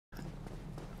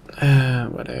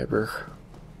Whatever.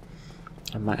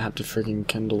 I might have to friggin'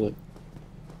 kindle it.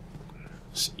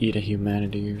 Just eat a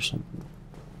humanity or something.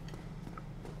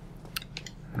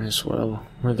 As well.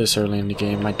 We're this early in the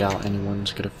game, I doubt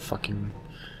anyone's gonna fucking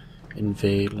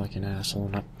invade like an asshole.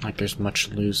 Not like there's much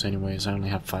to lose anyways, I only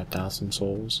have 5,000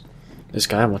 souls. This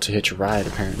guy wants to hitch a ride,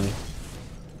 apparently.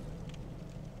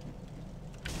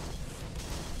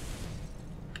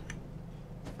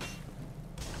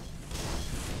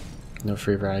 No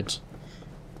free rides.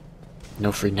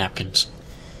 No free napkins.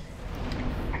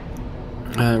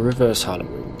 Reverse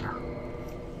Halloween.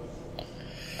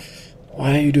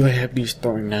 Why do I have these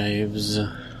throwing knives?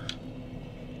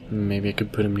 Maybe I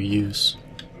could put them to use.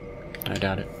 I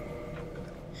doubt it.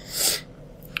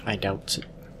 I doubt it.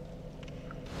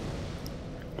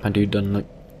 My dude doesn't look...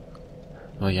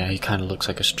 Well, yeah, he kind of looks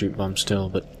like a street bum still,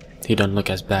 but he doesn't look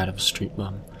as bad of a street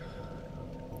bum.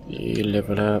 You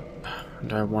level up.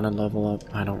 Do I want to level up?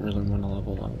 I don't really want to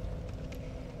level up.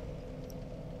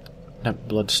 That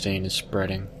blood stain is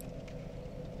spreading.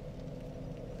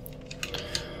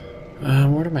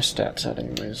 What are my stats at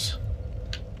anyways?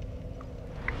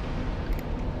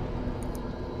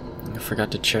 I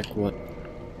forgot to check what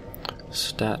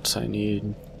stats I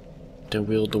need to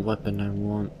wield the weapon I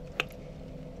want.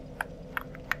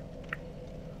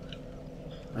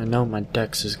 I know my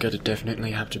dex is gonna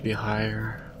definitely have to be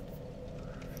higher.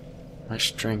 My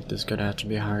strength is gonna have to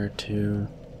be higher too.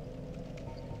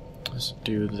 Let's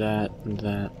do that and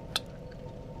that.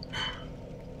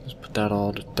 Let's put that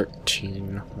all to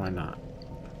 13. Why not?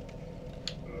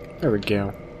 There we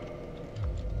go.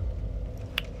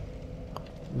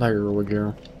 There we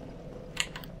go.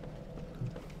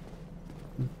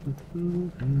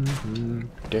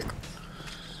 Dick.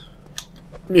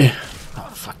 Yeah.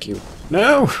 Oh, fuck you.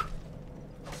 No!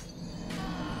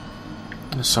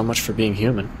 So much for being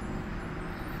human.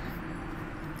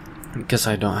 I guess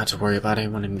I don't have to worry about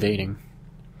anyone invading.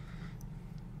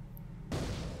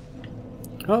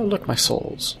 Oh, look, my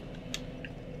souls.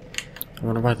 I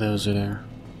wonder why those are there.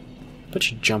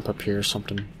 Bet you jump up here or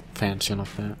something fancy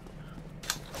enough that.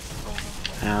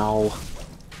 Ow.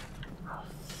 Oh,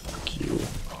 fuck you.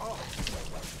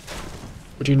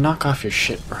 Would you knock off your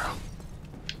shit, bro?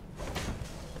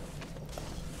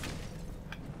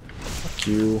 Fuck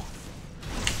you.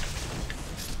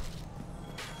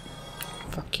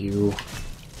 Fuck you.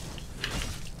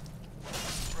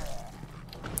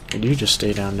 Could you just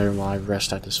stay down there while I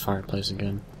rest at this fireplace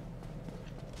again?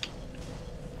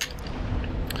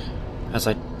 As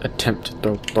I attempt to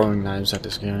throw throwing knives at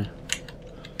this guy.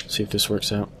 See if this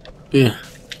works out. Yeah.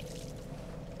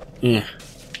 Yeah.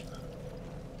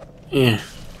 Yeah.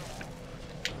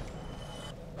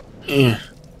 Yeah.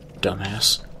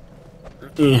 Dumbass.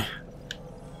 Yeah.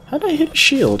 How'd I hit a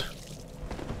shield?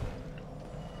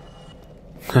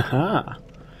 Haha.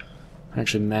 I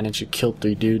actually managed to kill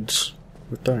 3 dudes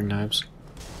with throwing knives.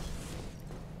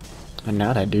 And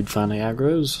now that dude finally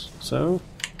aggroes, so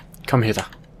come hither.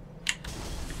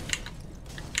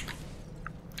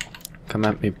 Come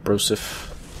at me,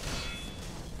 brosif.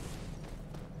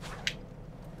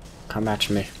 Come at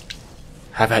me.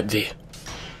 Have at thee.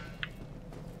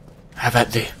 Have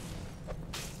at thee.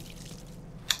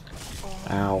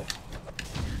 Ow.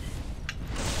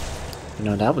 You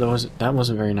know, that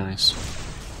wasn't very nice.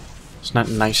 It's not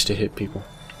nice to hit people.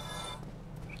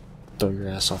 Throw your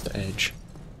ass off the edge.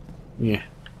 Yeah.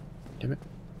 Damn it.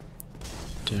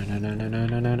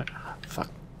 Da-na-na-na-na-na-na. Fuck.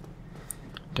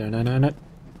 Da-na-na-na.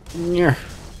 Yeah.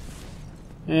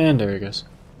 And there he goes.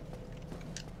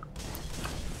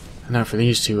 And now for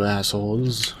these 2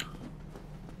 assholes.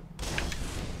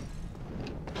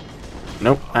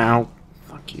 Nope. Ow.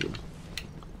 Fuck you.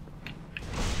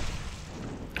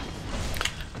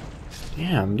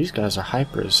 Damn, these guys are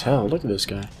hyper as hell. Look at this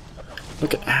guy.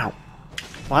 Look at... Ow.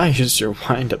 Why is your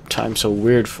wind-up time so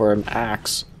weird for an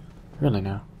axe? Really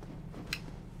now.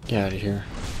 Get out of here.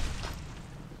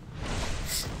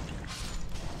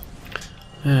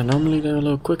 Yeah, normally they're a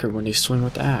little quicker when they swing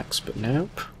with the axe, but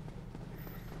nope.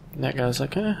 And that guy's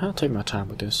like, I'll take my time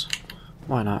with this.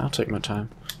 Why not? I'll take my time.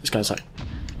 This guy's like,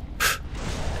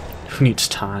 who needs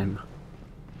time?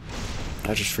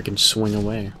 I just freaking swing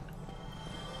away.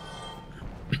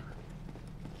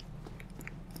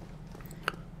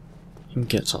 He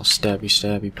gets all stabby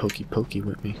stabby, pokey pokey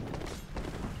with me.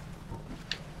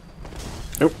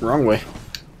 Nope, wrong way.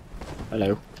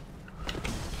 Hello.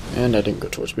 And that didn't go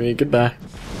towards me. Goodbye.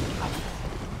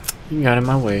 You got in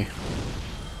my way.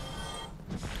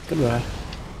 Goodbye.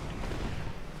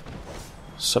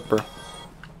 Supper.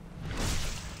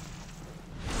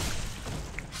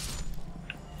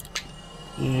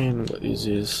 And what is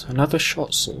this? Another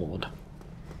short sword.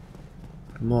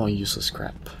 More useless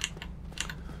crap.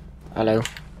 Hello.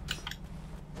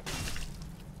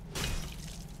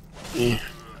 I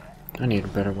need a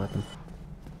better weapon.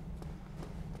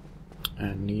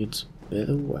 I need a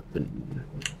better weapon.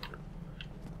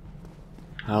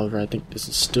 However, I think this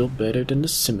is still better than the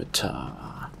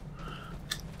scimitar.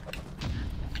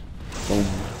 Boom.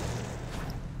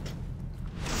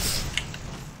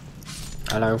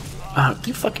 Hello? Ah,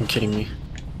 you fucking kidding me?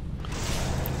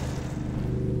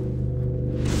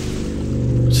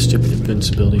 Stupid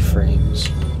invincibility frames.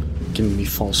 Giving me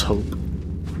false hope.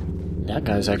 That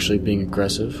guy's actually being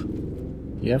aggressive.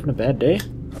 You having a bad day?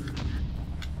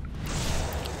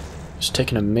 Just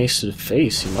taking a mace to the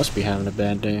face. He must be having a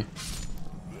bad day.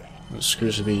 What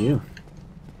screws to be you?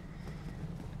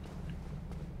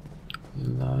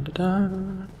 La da da.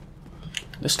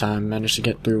 This time I managed to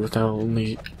get through without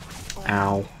only...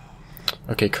 Ow.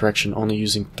 Okay, correction. Only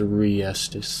using 3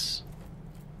 Estus.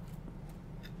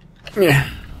 Yeah.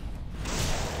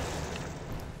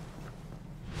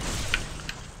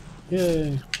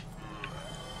 Yay.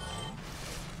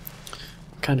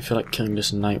 Kind of feel like killing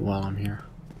this knight while I'm here.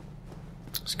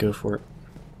 Let's go for it.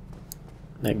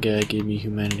 That guy gave me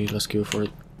humanity. Let's go for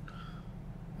it.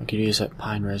 I could use that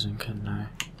pine resin, couldn't I?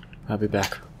 I'll be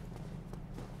back.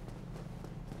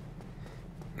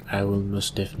 I will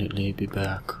most definitely be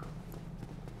back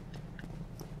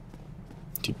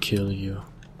to kill you.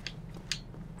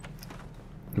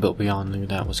 But we all knew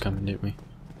that was coming, didn't we?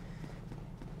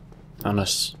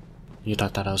 Unless you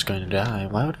thought that I was going to die.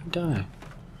 Why would I die?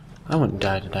 I wouldn't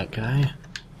die to that guy.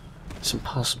 It's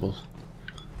impossible.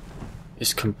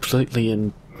 It's completely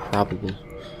improbable.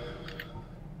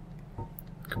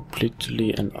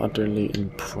 Completely and utterly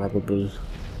improbable.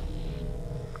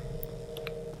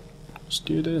 Let's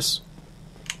do this.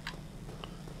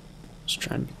 Let's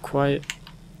try and be quiet.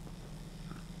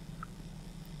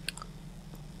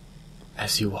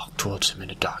 As you walk towards him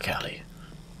in a dark alley.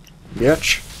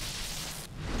 Bitch!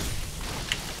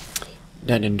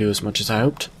 That didn't do as much as I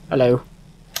hoped. Hello.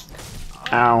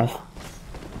 Ow.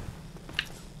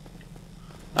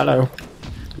 Hello.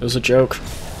 It was a joke.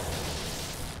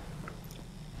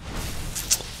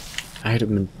 I hit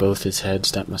him in both his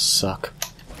heads. That must suck.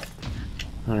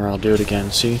 Or I'll do it again.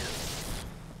 See?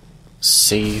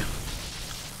 See?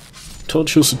 Told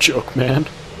you it was a joke, man.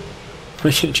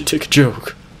 Why can't you take a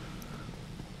joke?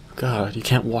 God, you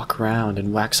can't walk around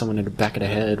and whack someone in the back of the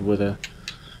head with a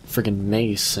friggin'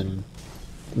 mace and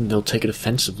they'll take it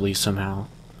offensively somehow.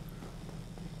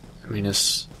 I mean,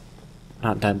 it's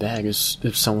not that bad as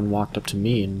if someone walked up to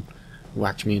me and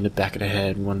whacked me in the back of the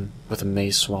head with a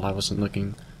mace while I wasn't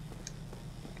looking.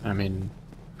 I mean,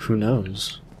 who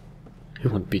knows? It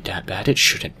wouldn't be that bad. It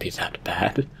shouldn't be that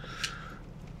bad.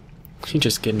 You're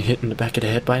just getting hit in the back of the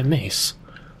head by a mace.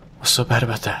 What's so bad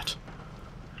about that?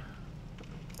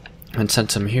 And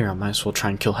since I'm here, I might as well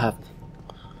try and kill Havel.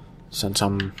 Since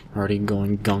I'm already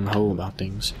going gung-ho about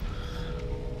things.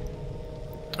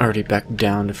 Already back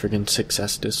down to friggin' 6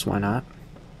 Estus, why not?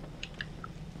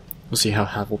 We'll see how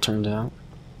Havel turns out.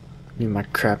 Need my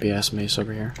crappy ass mace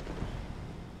over here.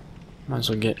 Might as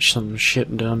well get some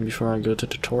shit done before I go to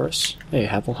the Taurus. Hey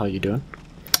Havel, how you doing?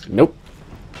 Nope.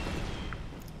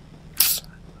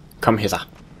 Come hither.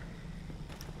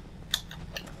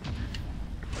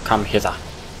 Come hither.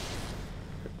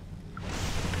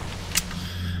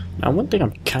 Now, one thing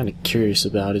I'm kind of curious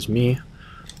about is me.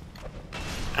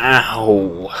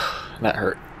 Ow! That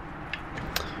hurt.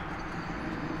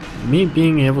 Me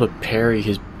being able to parry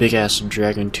his big ass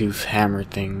dragon tooth hammer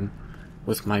thing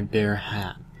with my bare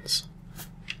hands.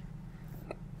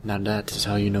 Now that is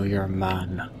how you know you're a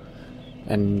man.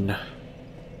 And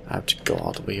I have to go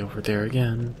all the way over there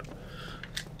again.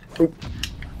 Oop.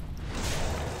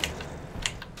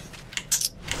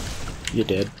 You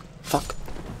did. Fuck.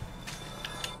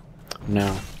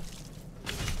 Now.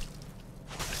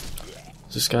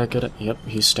 Is this guy good at... Yep,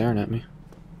 he's staring at me.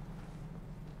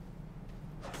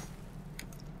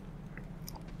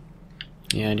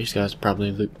 Yeah, these guys are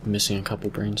probably missing a couple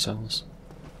brain cells.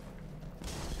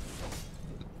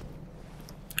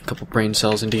 A couple brain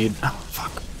cells indeed. Oh,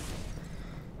 fuck.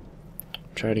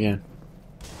 Try it again.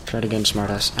 Try it again,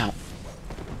 smartass. Ow.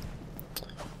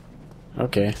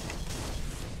 Okay.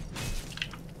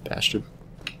 Bastard.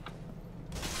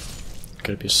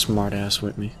 Gotta be a smartass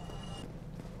with me.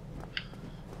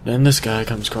 Then this guy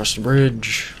comes across the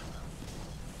bridge.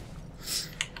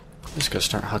 I'm just gonna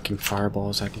start hucking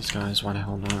fireballs at these guys. Why the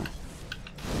hell not?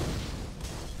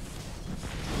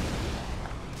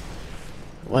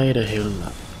 Why the hell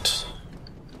not?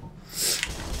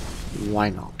 Why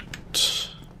not?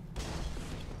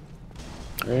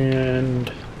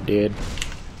 And dead.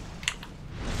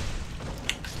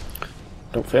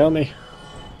 Don't fail me.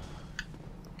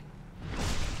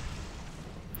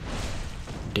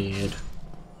 Dead.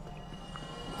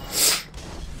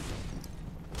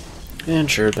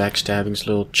 And sure, backstabbing's a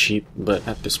little cheap, but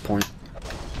at this point,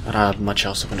 I don't have much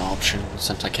else of an option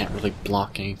since I can't really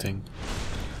block anything.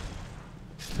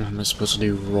 What am I supposed to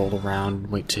do? Roll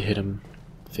around, wait to hit him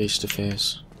face to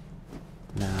face?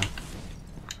 No.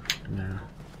 No.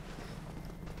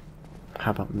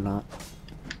 How about not?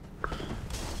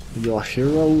 Your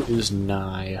hero is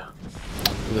nigh.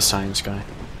 The science guy.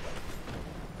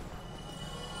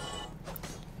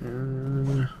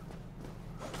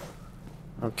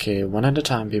 Okay, one at a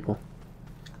time, people.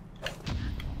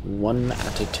 One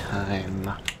at a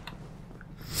time.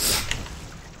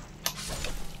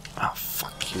 Oh,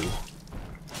 fuck you.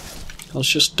 I was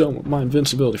just done with my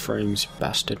invincibility frames, you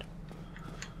bastard.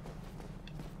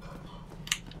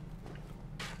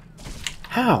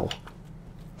 How?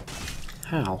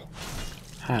 How?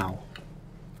 How?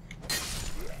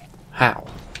 How?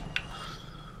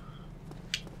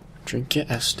 Drink your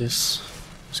Estus.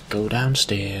 Let's go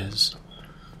downstairs.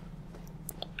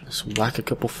 Let's whack a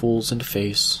couple fools in the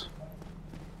face.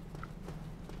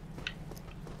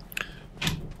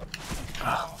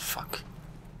 Oh, fuck.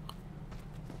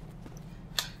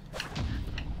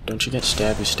 Don't you get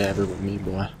stabby with me,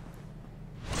 boy.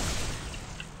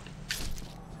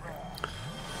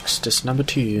 Estus number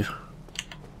 2.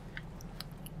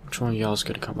 Which one of y'all's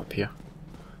gonna come up here?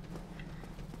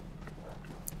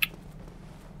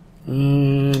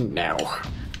 Now.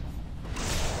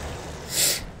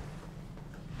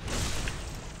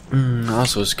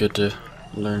 Also, it's good to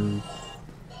learn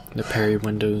the parry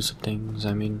windows of things.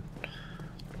 I mean,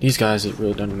 these guys, it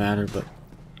really doesn't matter, but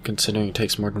considering it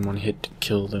takes more than one hit to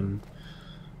kill them,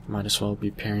 might as well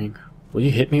be parrying. Will you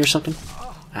hit me or something?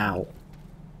 Ow.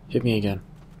 Hit me again.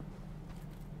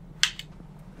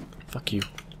 Fuck you.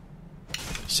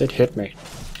 I said hit me.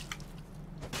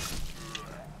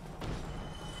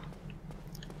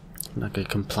 I'm not gonna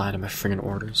comply to my friggin'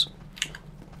 orders.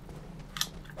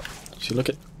 See, look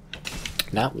at...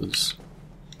 That was...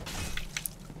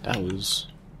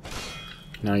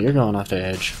 No, you're going off the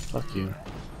edge. Fuck you.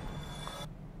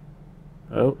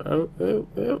 Oh.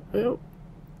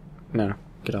 No,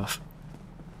 get off.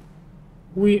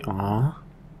 We are...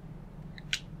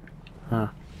 Huh.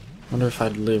 Wonder if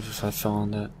I'd live if I fell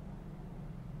on that.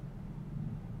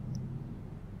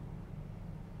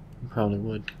 Probably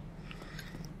would.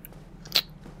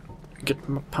 Get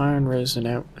my pine resin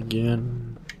out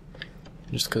again.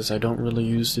 Just because I don't really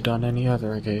use it on any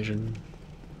other occasion.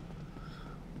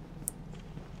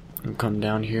 I'll come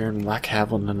down here and whack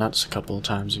Havel in the nuts a couple of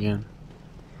times again.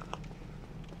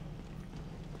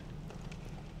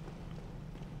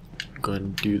 Go ahead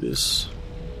and do this.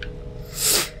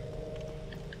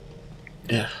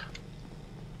 Yeah.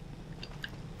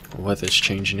 The weather's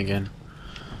changing again.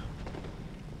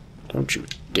 Don't you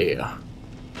dare.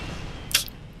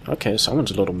 Okay,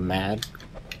 someone's a little mad.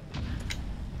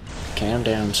 Calm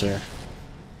down, sir.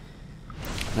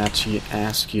 That's you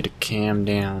ask you to calm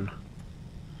down.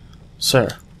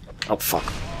 Sir. Oh, fuck.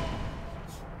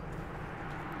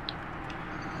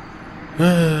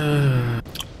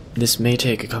 This may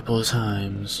take a couple of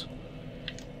times.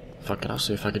 Fuck it, I'll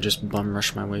see if I could just bum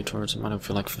rush my way towards him. I don't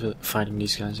feel like fighting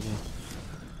these guys again.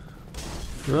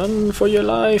 Run for your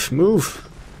life! Move!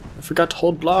 I forgot to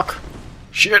hold block.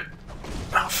 Shit!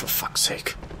 Oh, for fuck's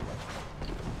sake.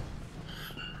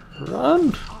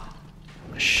 Run!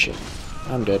 Shit.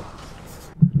 I'm dead.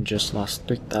 Just lost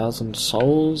 3,000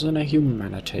 souls and a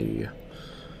humanity.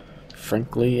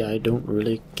 Frankly, I don't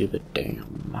really give a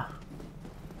damn.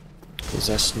 Because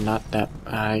that's not that...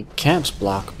 I can't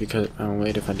block because... Oh,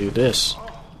 wait, if I do this...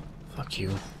 Fuck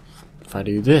you. If I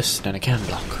do this, then I can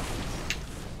block.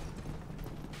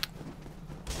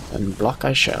 And block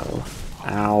I shall.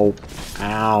 Ow.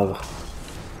 Ow.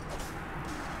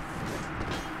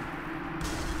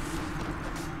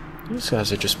 These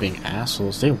guys are just being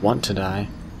assholes. They want to die.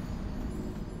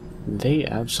 They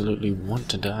absolutely want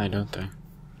to die, don't they?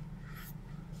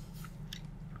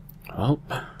 Well,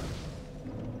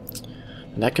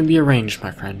 that can be arranged,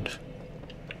 my friend.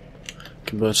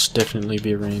 Can most definitely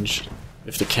be arranged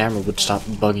if the camera would stop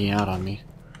bugging out on me.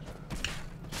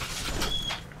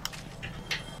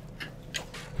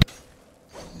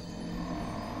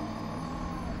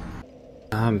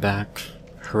 I'm back.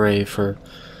 Hooray for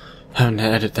having to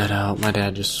edit that out. My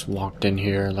dad just walked in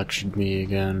here, lectured me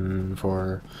again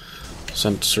for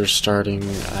sensor starting.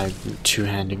 I'm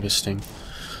two-handing this thing.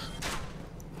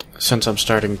 Since I'm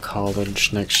starting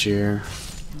college next year,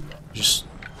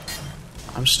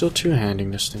 I'm still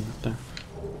two-handing this thing. What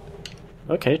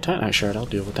the? Okay, tight-night shirt, I'll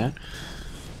deal with that.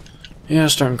 Yeah,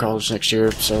 starting college next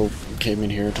year, so came in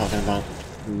here talking about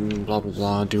blah blah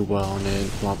blah, do well in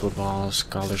it, blah blah blah,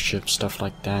 scholarship, stuff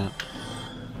like that.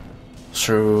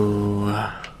 So,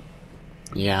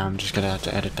 yeah, I'm just gonna have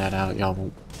to edit that out. Y'all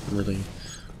won't really,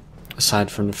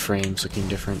 aside from the frames looking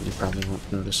different, you probably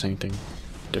won't notice anything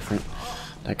different.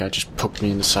 That guy just poked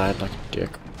me in the side like a dick.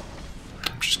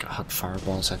 I'm just gonna huck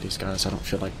fireballs at these guys. I don't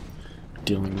feel like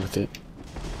dealing with it.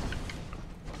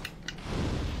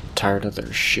 Tired of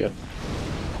their shit.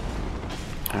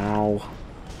 Ow.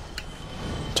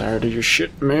 Tired of your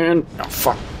shit, man. Oh,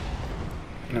 fuck.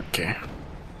 Okay.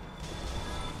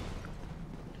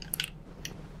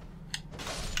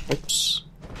 Oops.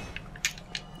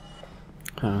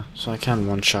 Huh, so I can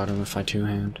one-shot him if I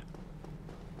two-hand.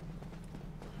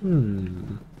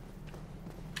 Ugh.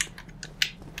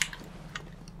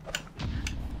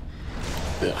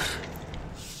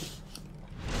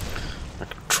 My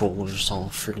controller's all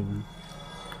friggin'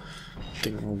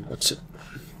 thing. What's it?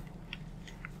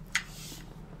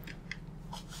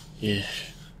 Yeah.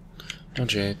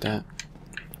 Don't you hate that?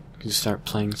 You start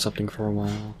playing something for a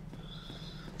while.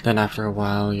 Then after a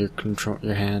while, your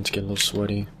hands get a little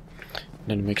sweaty.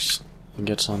 Then it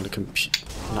gets on the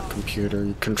not computer,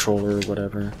 your controller or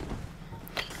whatever.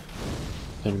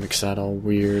 Then it makes that all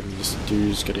weird, and this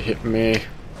dude's gonna hit me.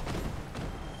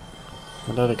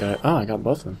 What other guy? Oh, I got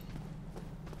both of them.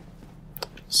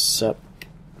 Sup,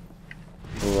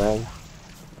 bro.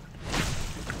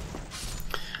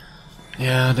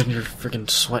 Yeah, then your freaking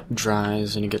sweat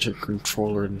dries and you get your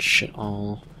controller and shit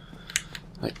all,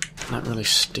 like, not really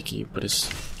sticky, but it's,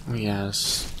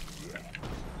 yes,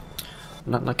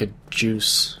 not like a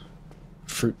juice,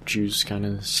 fruit juice kind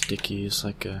of sticky. It's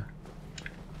like a,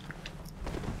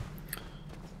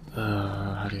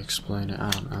 how do you explain it?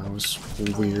 I don't know, it's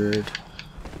weird.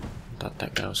 Thought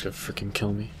that guy was gonna freaking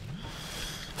kill me.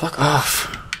 Fuck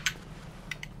off!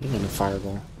 You're gonna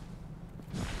fireball.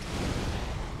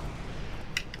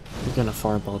 You're gonna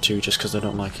fireball too, just because I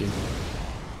don't like you.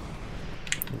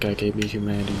 The guy gave me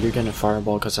humanity. You're gonna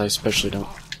fireball because I especially don't.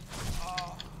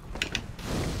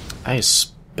 I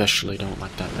especially don't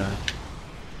like that guy.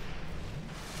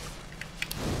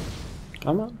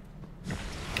 Come on.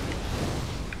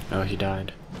 Oh, he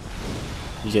died.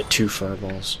 You get 2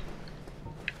 fireballs.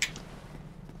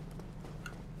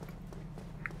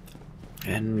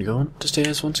 And going up the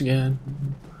stairs once again.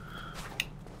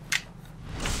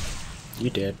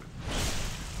 You did.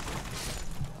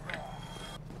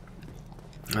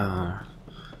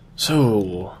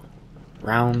 So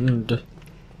round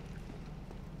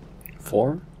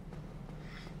 4?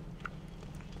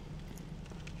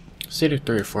 It's either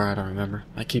 3 or 4, I don't remember.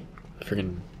 I keep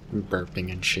freaking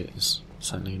burping and shit. It's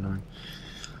slightly annoying.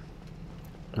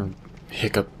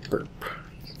 Hiccup burp.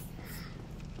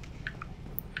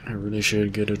 I really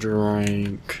should get a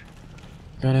drink.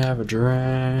 Gonna have a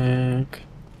drink.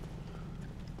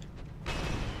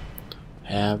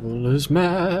 Havel is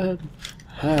mad.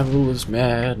 Havel is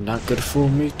mad. Not gonna fool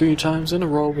me 3 times in a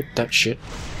row with that shit.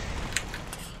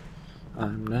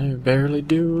 I'm now barely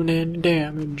doing any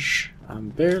damage. I'm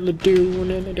barely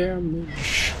doing any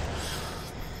damage.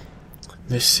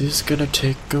 This is gonna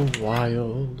take a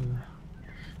while.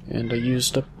 And I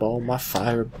used up all my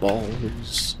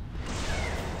fireballs.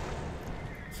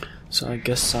 So I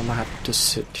guess I'm gonna have to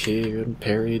sit here and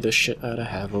parry the shit out of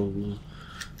Havel.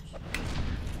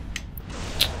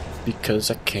 Because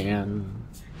I can.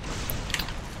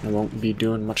 I won't be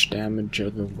doing much damage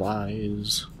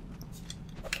otherwise.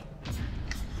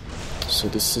 So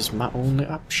this is my only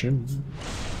option.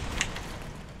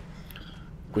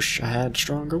 Wish I had a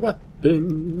stronger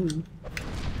weapon.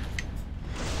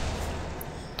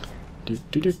 Do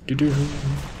do do do do.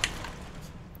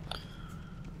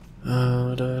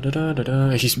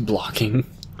 He's blocking.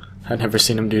 I've never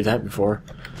seen him do that before.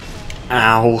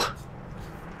 Ow.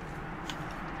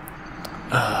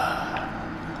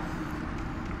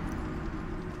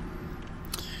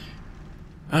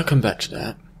 I'll come back to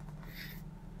that.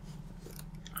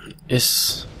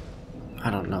 I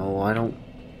don't know,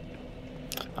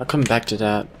 I'll come back to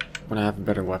that when I have a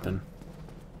better weapon.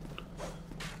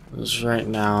 Because right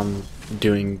now I'm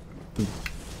doing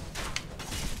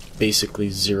basically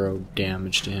 0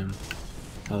 damage to him.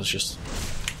 That was just...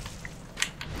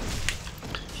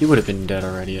 He would have been dead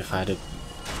already if I had a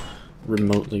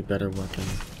remotely better weapon.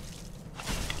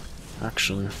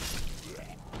 Actually,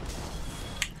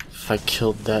 if I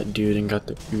killed that dude and got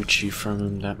the Uchi from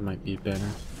him, that might be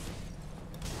better.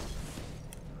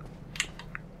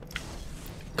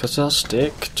 Cause I'll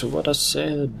stick to what I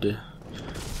said.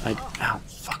 Ow,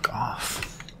 fuck off.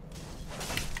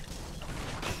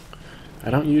 I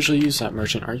don't usually use that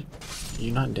merchant. Are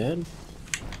you not dead?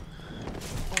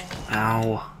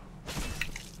 Ow.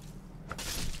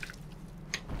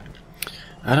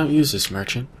 I don't use this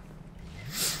merchant.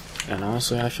 And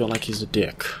honestly, I feel like he's a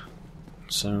dick.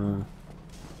 So,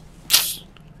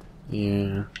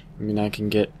 yeah. I mean, I can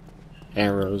get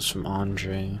arrows from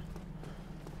Andre.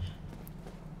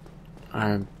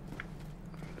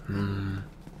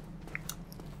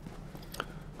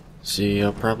 See,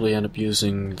 I'll probably end up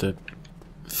using the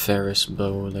Ferris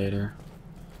bow later.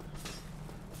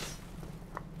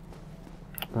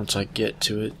 Once I get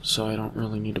to it, so I don't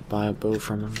really need to buy a bow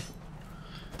from him.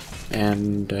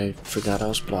 And I forgot I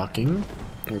was blocking.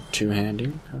 Or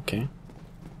two-handing. Okay.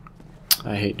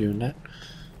 I hate doing that.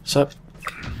 Sup?